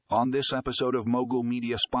On this episode of Mogul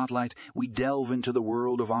Media Spotlight, we delve into the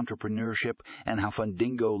world of entrepreneurship and how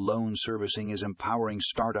Fundingo loan servicing is empowering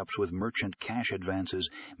startups with merchant cash advances.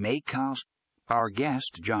 MCAs. Our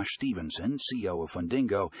guest, Josh Stevenson, CEO of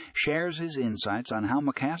Fundingo, shares his insights on how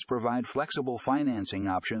MCAs provide flexible financing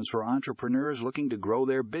options for entrepreneurs looking to grow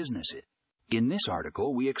their businesses. In this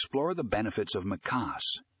article, we explore the benefits of MCAs,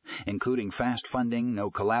 including fast funding, no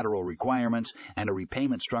collateral requirements, and a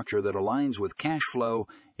repayment structure that aligns with cash flow.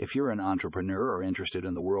 If you're an entrepreneur or interested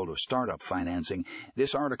in the world of startup financing,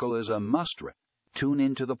 this article is a must-read. Tune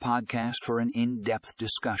into the podcast for an in-depth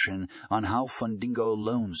discussion on how Fundingo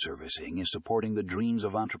loan servicing is supporting the dreams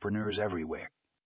of entrepreneurs everywhere.